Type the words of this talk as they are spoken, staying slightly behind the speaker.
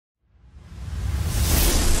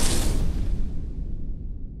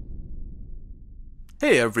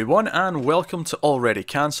Hey everyone, and welcome to Already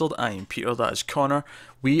Cancelled. I am Peter, that is Connor.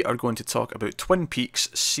 We are going to talk about Twin Peaks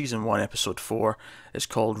Season 1, Episode 4. It's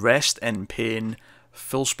called Rest in Pain.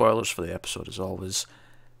 Full spoilers for the episode as always.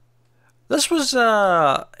 This was,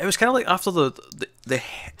 it was kind of like after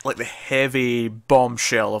the heavy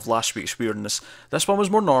bombshell of last week's weirdness. This one was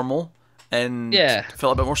more normal, and Yeah,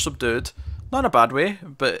 felt a bit more subdued. Not in a bad way,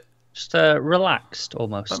 but just relaxed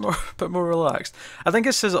almost. bit more relaxed. I think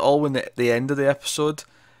it says it all when the end of the episode.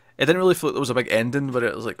 It didn't really feel like there was a big ending, but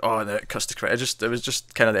it was like, oh, and then it cuts to credits. It was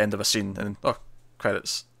just kind of the end of a scene, and oh,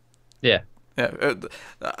 credits. Yeah, Yeah,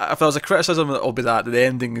 if there was a criticism, it'll be that the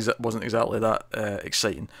ending wasn't exactly that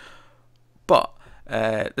exciting. But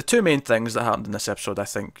the two main things that happened in this episode, I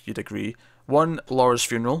think you'd agree. One, Laura's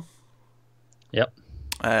funeral, yep.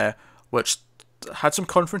 which had some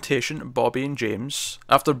confrontation, Bobby and James.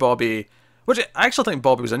 After Bobby, which I actually think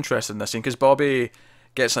Bobby was interested in this scene, because Bobby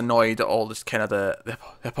gets annoyed at all this kind of the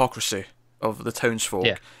hypocrisy of the townsfolk,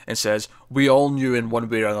 Yeah. and says, we all knew in one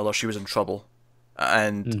way or another she was in trouble,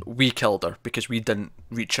 and we killed her because we didn't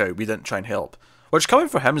reach out, we didn't try and help. Which, coming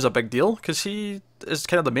for him, is a big deal, because he is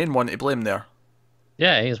kind of the main one to blame there.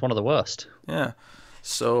 Yeah, he's one of the worst. Yeah.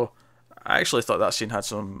 So, I actually thought that scene had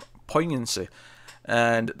some poignancy.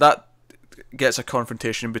 And that gets a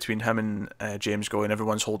confrontation between him and James going,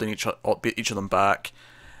 everyone's holding each of them back.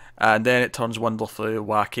 And then it turns wonderfully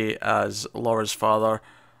wacky as Laura's father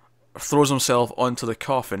throws himself onto the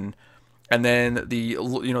coffin, and then the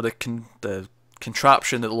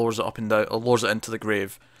contraption that lowers it up and down, lowers it into the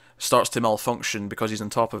grave, starts to malfunction because he's on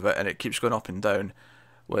top of it, and it keeps going up and down,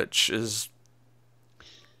 which is...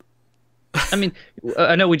 I mean,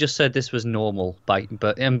 I know we just said this was normal, but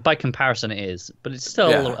by comparison it is, but it's still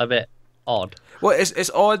Yeah. a bit odd. Well,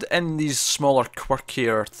 it's odd in these smaller,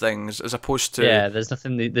 quirkier things as opposed to... Yeah, there's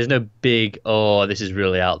no big, oh, this is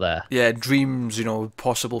really out there. Yeah, dreams,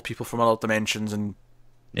 possible people from other dimensions and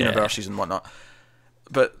universes and whatnot.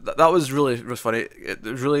 But that was really funny. It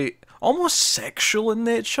was really almost sexual in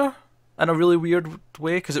nature, in a really weird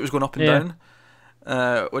way, because it was going up and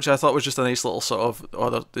down, which I thought was just a nice little sort of,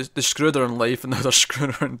 oh, they screwed her in life and now they're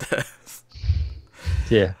screwing her in death.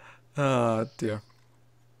 Yeah. Oh, dear.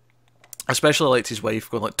 I especially liked his wife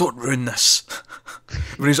going like, don't ruin this,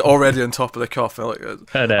 when he's already on top of the coffin.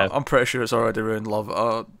 Like, I know. I'm pretty sure it's already ruined,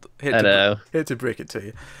 love. Hate to break it to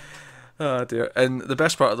you. Oh dear. And the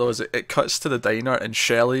best part of though is it cuts to the diner and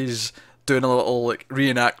Shelley's doing a little like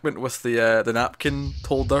reenactment with the napkin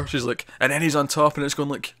holder. She's like, and then he's on top and it's going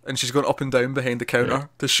like, and she's going up and down behind the counter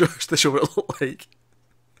to show what it looked like.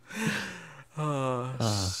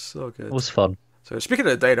 So good. It was fun. So speaking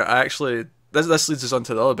of the diner, I actually this leads us on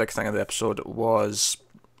to the other big thing of the episode was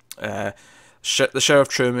the Sheriff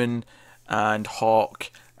Truman and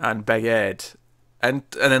Hawk and Big Ed, and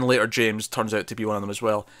then later James turns out to be one of them as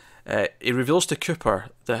well. He reveals to Cooper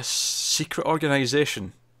this secret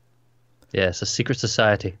organisation, Yeah, it's a secret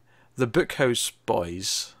society. the Bookhouse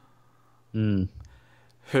Boys, Mm.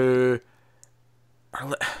 who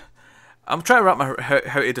are. I'm trying to wrap my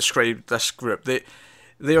how to describe this group.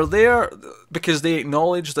 They are there because they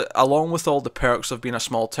acknowledge that along with all the perks of being a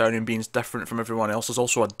small town and being different from everyone else, there's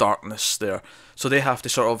also a darkness there. So they have to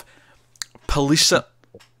sort of police it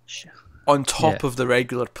on top of the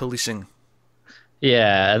regular policing.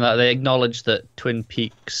 Yeah, and they acknowledge that Twin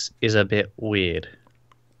Peaks is a bit weird.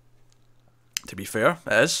 To be fair,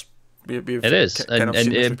 it is. It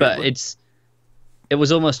is, but it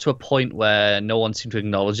was almost to a point where no one seemed to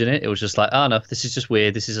acknowledge it. It was just like, oh no, this is just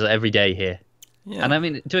weird. This is every day here. Yeah. And I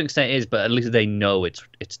mean, to an extent, it is, but at least they know it's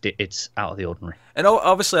out of the ordinary. And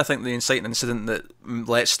obviously, I think the inciting incident that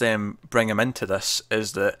lets them bring him into this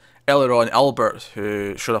is that earlier on, Albert,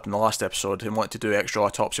 who showed up in the last episode, who wanted to do extra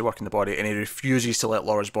autopsy work in the body, and he refuses to let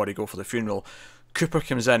Laura's body go for the funeral. Cooper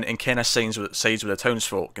comes in and kind of sides with the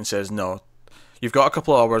townsfolk and says, "No, you've got a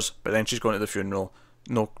couple of hours, but then she's going to the funeral.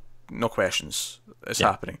 No questions. It's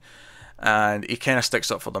happening." And he kind of sticks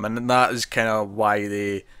up for them, and that is kind of why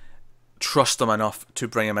they trust him enough to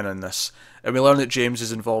bring him in this. And we learn that James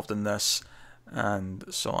is involved in this, and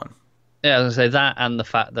so on. Yeah, I was gonna say that, and the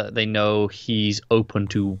fact that they know he's open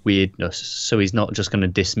to weirdness, so he's not just going to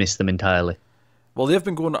dismiss them entirely. Well, they've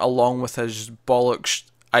been going along with his bollocks.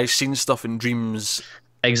 I've seen stuff in dreams.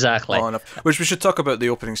 Exactly. Which we should talk about the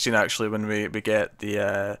opening scene actually when we get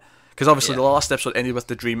the. Because obviously the last episode ended with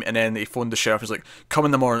the dream, and then he phoned the sheriff. He's like, "Come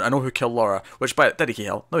in the morning. I know who killed Laura." Which, did he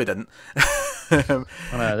kill? No, he didn't. I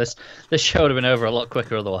know, this show would have been over a lot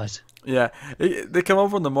quicker otherwise. Yeah, they come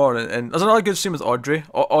over in the morning, and there's another good scene with Audrey.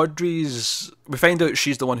 We find out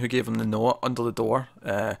she's the one who gave him the note under the door,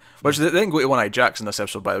 which they didn't go to One-Eyed Jacks in this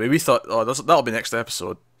episode, by the way. We thought, oh, that'll be next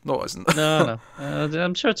episode. No, it isn't. No.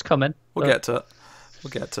 I'm sure it's coming. We'll get to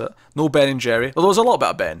it. No Ben and Jerry. Although there's a lot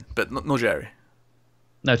about Ben, but no Jerry.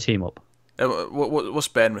 No team up. What's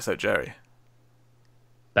Ben without Jerry?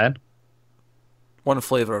 Ben? One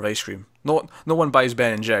flavour of ice cream. No one buys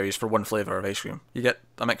Ben and Jerry's for one flavour of ice cream. You get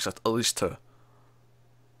a mix of at least two.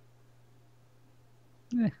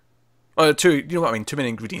 Yeah. Oh, two. You know what I mean? Too many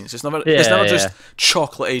ingredients. It's never just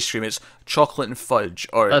chocolate ice cream. It's chocolate and fudge.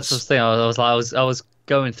 That's the thing. I was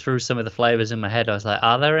going through some of the flavors in my head. I was like,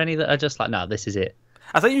 are there any that are just like, no, this is it?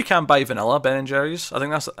 I think you can buy vanilla Ben and Jerry's. I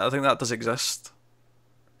think that does exist.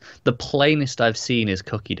 The plainest I've seen is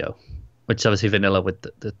cookie dough, which is obviously vanilla with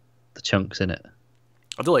the chunks in it.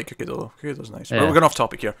 I do like cookie dough. Cookie dough's nice. Yeah. We're going off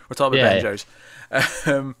topic here. We're talking about Ben and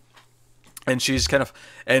Jerry's. And she's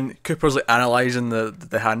and Cooper's like analysing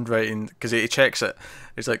the handwriting because he checks it.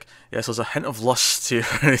 He's like, yes, there's a hint of lust here.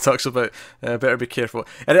 And he talks about, better be careful.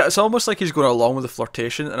 And it's almost like he's going along with the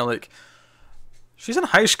flirtation. And I'm like, she's in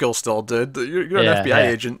high school still, dude. You're an FBI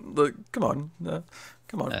agent. Like, come on.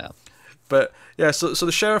 Come on. Yeah. But, yeah, so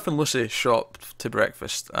the sheriff and Lucy show up to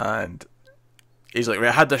breakfast. And he's like, right,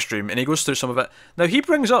 I had this dream. And he goes through some of it. Now, he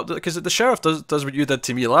brings up, because the sheriff does what you did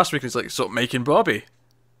to me last week. He's like, so Mike and Bobby.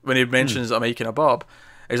 When he mentions that I'm making a Bob,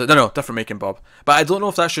 he's like, no, different making Bob. But I don't know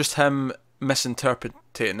if that's just him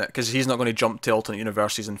misinterpreting it, because he's not going to jump to alternate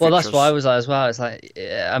universes and futures. Well, that's what I was like as well. It's like,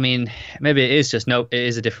 I mean, maybe it is just, no, it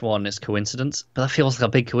is a different one, it's coincidence, but that feels like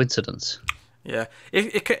a big coincidence. Yeah.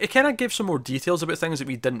 It kind of gave some more details about things that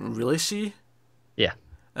we didn't really see. Yeah.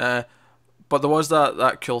 But there was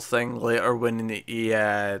that cool thing later when he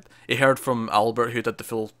heard from Albert, who did the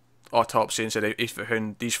full autopsy, and said he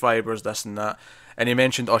found these fibres, this and that. And he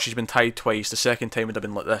mentioned, she's been tied twice. The second time would have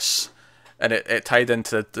been like this. And it tied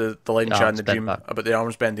into the line chat in the dream about the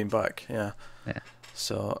arms bending back. Yeah.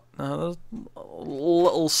 So, there's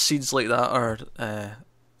little seeds like that are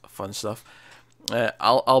fun stuff.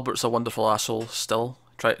 Albert's a wonderful asshole still.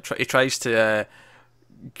 He tries to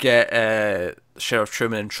get Sheriff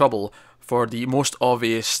Truman in trouble for the most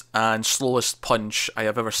obvious and slowest punch I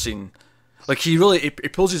have ever seen. Like, he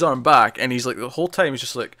pulls his arm back, and he's like, the whole time he's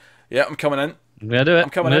just like, yeah, I'm coming in. I'm gonna do it. I'm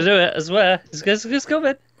gonna do it. I swear. It's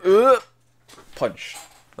coming. Punch.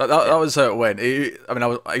 That was how it went. I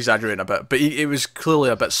was exaggerating a bit, but it was clearly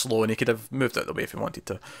a bit slow, and he could have moved out of the way if he wanted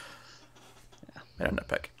to. Yeah,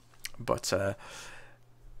 nitpick. But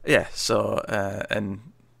yeah. So and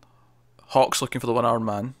Hawk's looking for the one-armed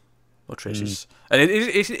man. No traces. And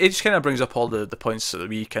it just kind of brings up all the points that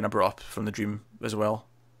we kind of brought up from the dream as well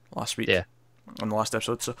last week. Yeah. On the last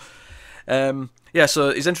episode. So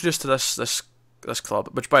so he's introduced to this club,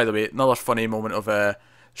 which, by the way, another funny moment of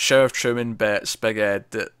Sheriff Truman bets Big Ed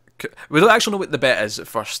that we don't actually know what the bet is at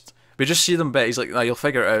first. We just see them bet. He's like, "Nah, you'll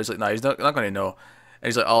figure it out." He's like, "Nah, he's not going to know." And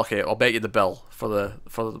he's like, "Oh, okay, I'll bet you the bill for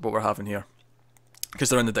what we're having here," because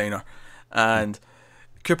they're in the diner. And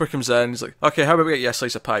Cooper comes in. He's like, "Okay, how about we get you a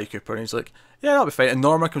slice of pie, Cooper?" And he's like, "Yeah, that'll be fine." And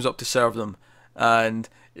Norma comes up to serve them, and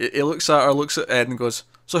he looks at her, looks at Ed, and goes,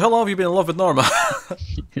 "So how long have you been in love with Norma?"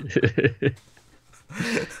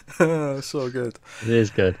 So good. It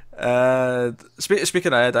is good.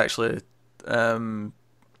 Speaking of Ed, actually,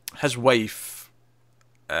 his wife,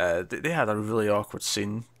 they had a really awkward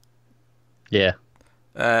scene. Yeah.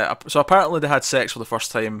 So apparently they had sex for the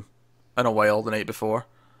first time in a while the night before.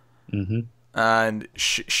 Mm-hmm. And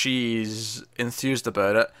she's enthused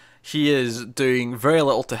about it. He is doing very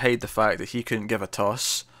little to hide the fact that he couldn't give a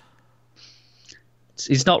toss.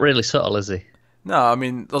 He's not really subtle, is he? No, I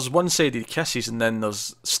mean, there's one side he kisses, and then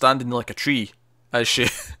there's standing like a tree as she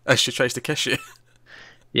tries to kiss you.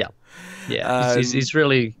 Yeah, he's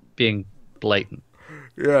really being blatant.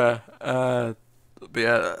 Yeah, but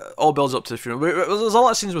yeah, all builds up to the funeral. There's a lot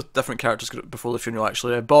of scenes with different characters before the funeral.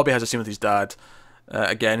 Actually, Bobby has a scene with his dad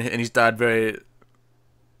again, and his dad very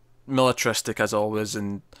militaristic as always,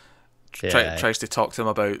 and tries to talk to him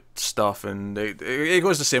about stuff, and it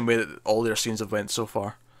goes the same way that all their scenes have went so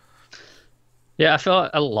far. Yeah, I feel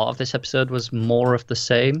like a lot of this episode was more of the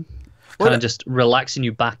same, kind of just relaxing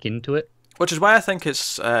you back into it. Which is why I think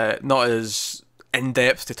it's not as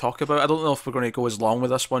in-depth to talk about. I don't know if we're going to go as long with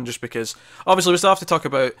this one, just because obviously we still have to talk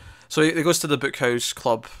about. So he goes to the Bookhouse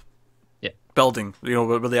Club building,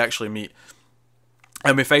 where they actually meet,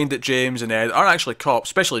 and we find that James and Ed aren't actually cops,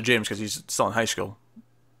 especially James because he's still in high school.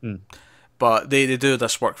 But they do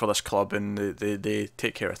this work for this club, and they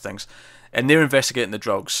take care of things. And they're investigating the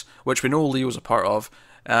drugs, which we know Leo's a part of.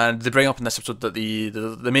 And they bring up in this episode that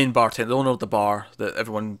the main bartender, the owner of the bar that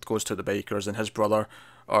everyone goes to, the Bakers, and his brother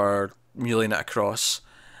are mulling it across.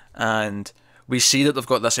 And we see that they've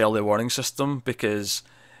got this early warning system because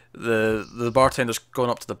the bartender's going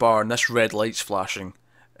up to the bar and this red light's flashing.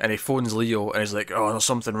 and he phones Leo, and he's like, "Oh, there's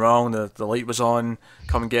something wrong. The light was on.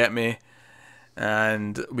 Come and get me."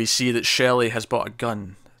 And we see that Shelley has bought a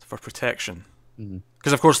gun for protection,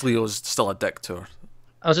 because of course Leo's still a dick to her.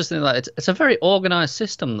 I was just thinking, like, it's a very organised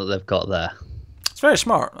system that they've got there. It's very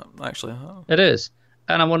smart, actually. It is.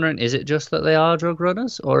 And I'm wondering, is it just that they are drug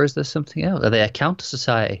runners, or is there something else? Are they a counter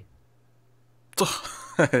society?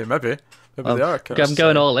 Maybe they are. I'm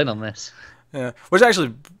going all in on this. Yeah, which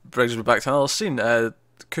actually brings me back to another scene.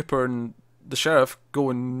 Cooper and the sheriff go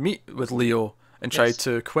and meet with Leo and try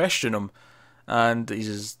to question him, and he's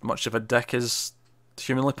as much of a dick as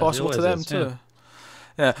humanly possible to them too.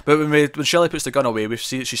 Yeah, but when Shelley puts the gun away, we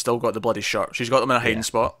see that she's still got the bloody shirt. She's got them in a hiding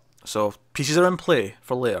spot. So pieces are in play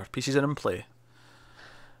for later. Pieces are in play.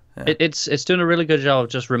 Yeah. It's doing a really good job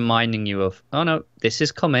of just reminding you of, oh no, this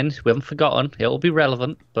is coming. We haven't forgotten. It will be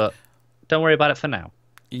relevant, but don't worry about it for now.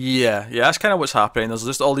 Yeah, that's kind of what's happening. There's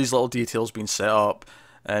just all these little details being set up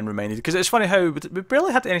and reminded. Because it's funny how we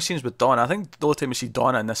barely had any scenes with Donna. I think the only time we see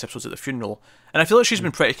Donna in this episode's at the funeral, and I feel like she's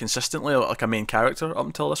been pretty consistently like a main character up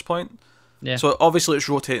until this point. Yeah. So obviously it's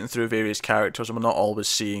rotating through various characters, and we're not always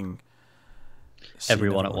seeing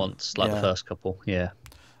everyone at once, like the first couple. Yeah.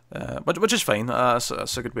 Which is fine. That's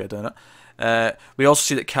a good way of doing it. We also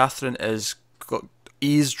see that Catherine is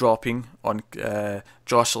eavesdropping on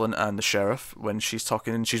Jocelyn and the sheriff when she's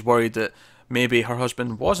talking, and she's worried that maybe her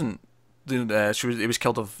husband wasn't. He was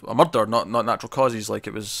killed of a murder, not natural causes like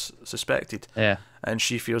it was suspected. Yeah. And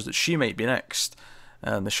she fears that she might be next.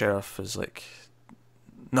 And the sheriff is like,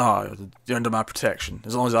 "No, you're under my protection.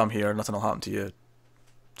 As long as I'm here, nothing will happen to you."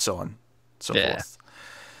 So on, so forth.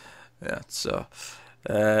 Yeah. So.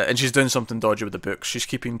 And she's doing something dodgy with the books. She's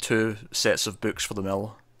keeping 2 sets of books for the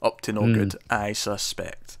mill. Up to no good, I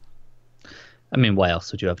suspect. I mean, why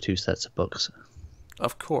else would you have 2 sets of books?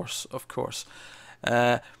 Of course.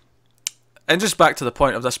 And just back to the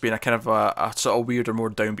point of this being a kind of a sort of weird or more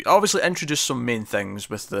downbeat. Obviously, introduce some main things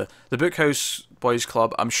with the Bookhouse Boys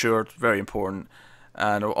Club. I'm sure very important,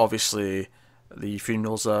 and obviously the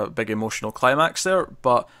funeral's a big emotional climax there.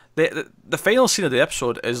 But the final scene of the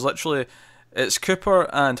episode is literally. It's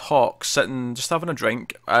Cooper and Hawk sitting, just having a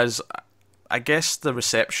drink, as I guess the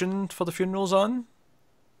reception for the funeral's on.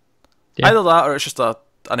 Yeah. Either that, or it's just a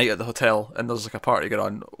night at the hotel, and there's like a party going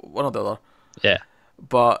on. One or the other. Yeah.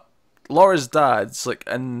 But Laura's dad's like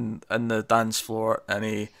in the dance floor, and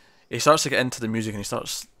he starts to get into the music, and he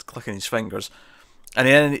starts clicking his fingers, and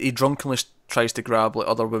then he drunkenly tries to grab like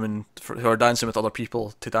other women who are dancing with other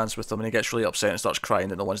people to dance with them, and he gets really upset and starts crying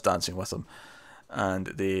that no one's dancing with him, and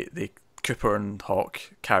they Cooper and Hawk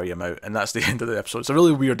carry him out, and that's the end of the episode. It's a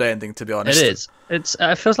really weird ending, to be honest. It is.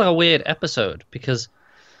 It feels like a weird episode because,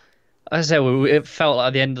 as I said, it felt like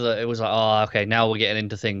at the end of it was like, oh, okay, now we're getting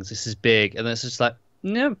into things. This is big, and then it's just like,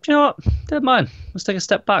 no, you know what? Never mind. Let's take a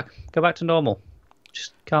step back. Go back to normal.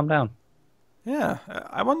 Just calm down. Yeah,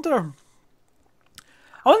 I wonder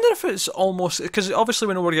if it's almost because obviously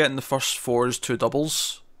we know we're getting the first 4s 2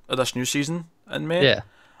 doubles of this new season in May. Yeah.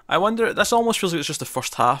 I wonder, this almost feels like it's just the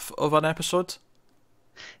first half of an episode.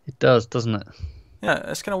 It does, doesn't it? Yeah,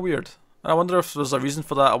 it's kind of weird. I wonder if there's a reason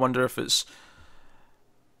for that. I wonder if it's...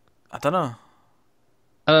 I don't know.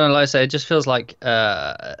 I don't know, like I say, it just feels like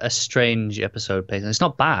a strange episode pacing. It's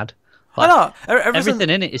not bad. I know. Everything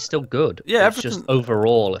in it is still good. Yeah, it's just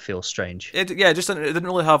overall it feels strange. It didn't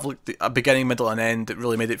really have like a beginning, middle, and end. It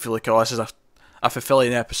really made it feel like, oh, this is a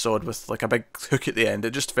fulfilling episode with like a big hook at the end.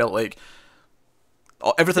 It just felt like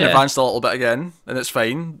everything advanced a little bit again, and it's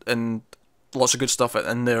fine, and lots of good stuff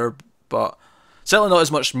in there, but certainly not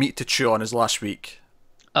as much meat to chew on as last week.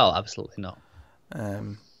 Oh, absolutely not.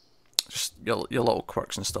 Just your little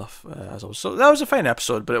quirks and stuff. So that was a fine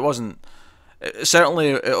episode, but it wasn't. Certainly,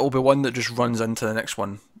 it'll be one that just runs into the next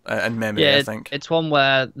one in memory. I think it's one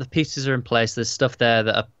where the pieces are in place. There's stuff there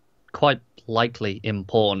that are quite likely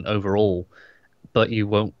important overall, but we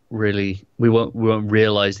won't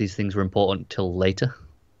realize these things were important till later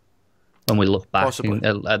when we look back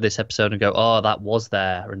at this episode and go, oh, that was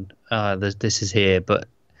there, and this is here. But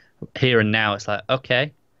here and now, it's like,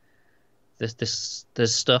 okay,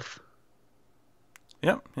 there's stuff.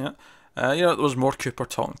 Yeah. There was more Cooper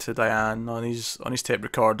talking to Diane on his tape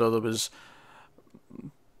recorder. There was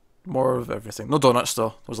more of everything. No donuts though.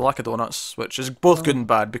 There was a lack of donuts, which is both good and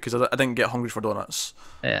bad because I didn't get hungry for donuts.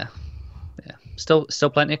 Yeah. Still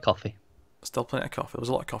plenty of coffee. Still plenty of coffee. There was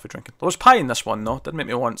a lot of coffee drinking. There was pie in this one though. Didn't make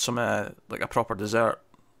me want some like a proper dessert.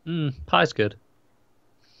 Pie's good.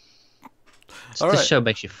 This show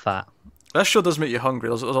makes you fat. This show does make you hungry.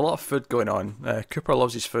 There's a lot of food going on. Cooper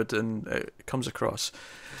loves his food, and it comes across.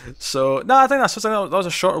 So, no, I think that was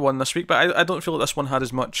a shorter one this week, but I don't feel like this one had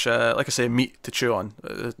as much, like I say, meat to chew on.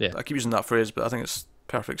 Yeah. I keep using that phrase, but I think it's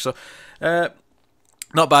perfect. So,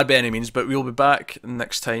 not bad by any means, but we'll be back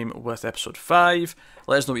next time with episode 5.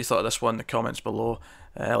 Let us know what you thought of this one in the comments below.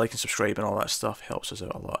 Like and subscribe and all that stuff helps us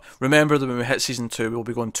out a lot. Remember that when we hit season 2, we'll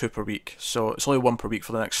be going 2 per week. So it's only 1 per week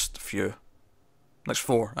for the next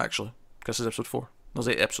 4 actually, because this is episode 4. There's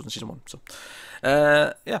 8 episodes in season 1. So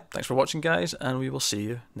yeah, thanks for watching, guys, and we will see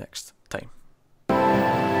you next time.